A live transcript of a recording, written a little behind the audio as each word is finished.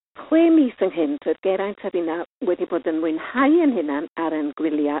6 mis ynghynt, roedd Geraint a finna wedi bod yn mwynhau yn hynna'n ar yn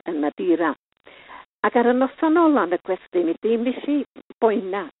gwyliau yn Madeira. Ac ar y noson ola yn y gwesti, mi deimlis i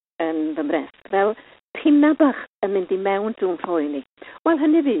boena yn fy mresg, fel pinna bach yn mynd i mewn drwy'n rhoeni. Wel,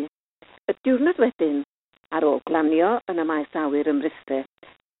 hynny fi, y diwrnod wedyn, ar ôl glanio yn y maes awyr ym Mryste,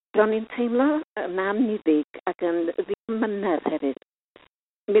 ro'n i'n teimlo yn anniddig ac yn ddim hefyd.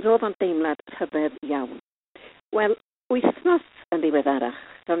 Mi roedd o'n deimlad rhyfedd iawn. Wel, wythnos yn ddiweddarach,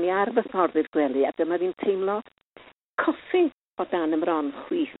 ro'n i ar fy ffordd i'r gwely a dyma fi'n teimlo coffi o dan ymron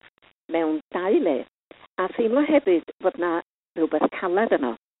chwith mewn 2 le. A teimlo hefyd fod na rhywbeth caled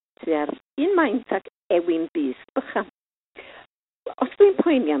yno, tua'r 1 maint ac ewin bys bychan. Os dwi'n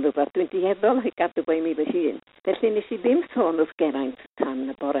poeni am rhywbeth, dwi'n dieddol i gadw boi mi fy hun, felly nes i ddim sôn wrth Geraint tan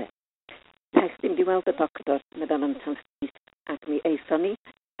y bore. Taeth dim di weld y doctor, meddwl am tan syth, ac mi eithon ni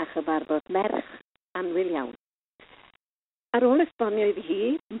a chyfarfod merch anwyl iawn. Ar ôl esbonio iddi hi,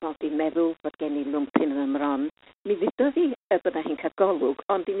 mod i'n meddwl bod gen i lwmpyn yn ymron, mi ddudodd hi y bydda hi'n cael golwg,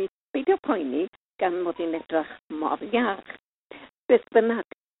 ond i mi beidio poeni gan mod i'n edrych mor iach. Beth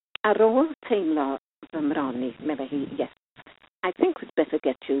bynnag, ar ôl teimlo fy mroni, meddwl hi, yes, I think we'd better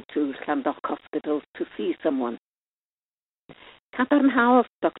get you to Llandoch Hospital to see someone. Cadarnhaodd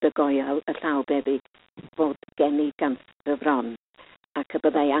Dr. Goyal y llawbeddi fod gen i ganser fron ac y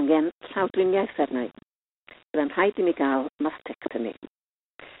byddai angen llawdriniaeth arna i. Byddai'n rhaid i mi gael mastectomy.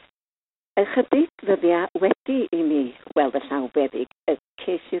 Ychydig ddyddiau wedi i mi weld y llawbeddig y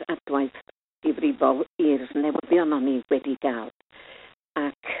ces i'r adwaith difrifol i'r newyddion o'n i wedi gael.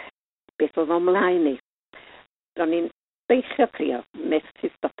 Ac beth oedd o'n mlaen i. Ro'n i'n beichio crio, methu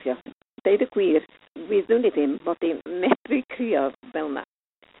stopio. Deud y gwir, wyddwn i ddim fod i'n medru crio fel yna.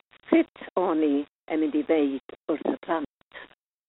 Sut o'n i yn mynd i ddeud wrth y plant?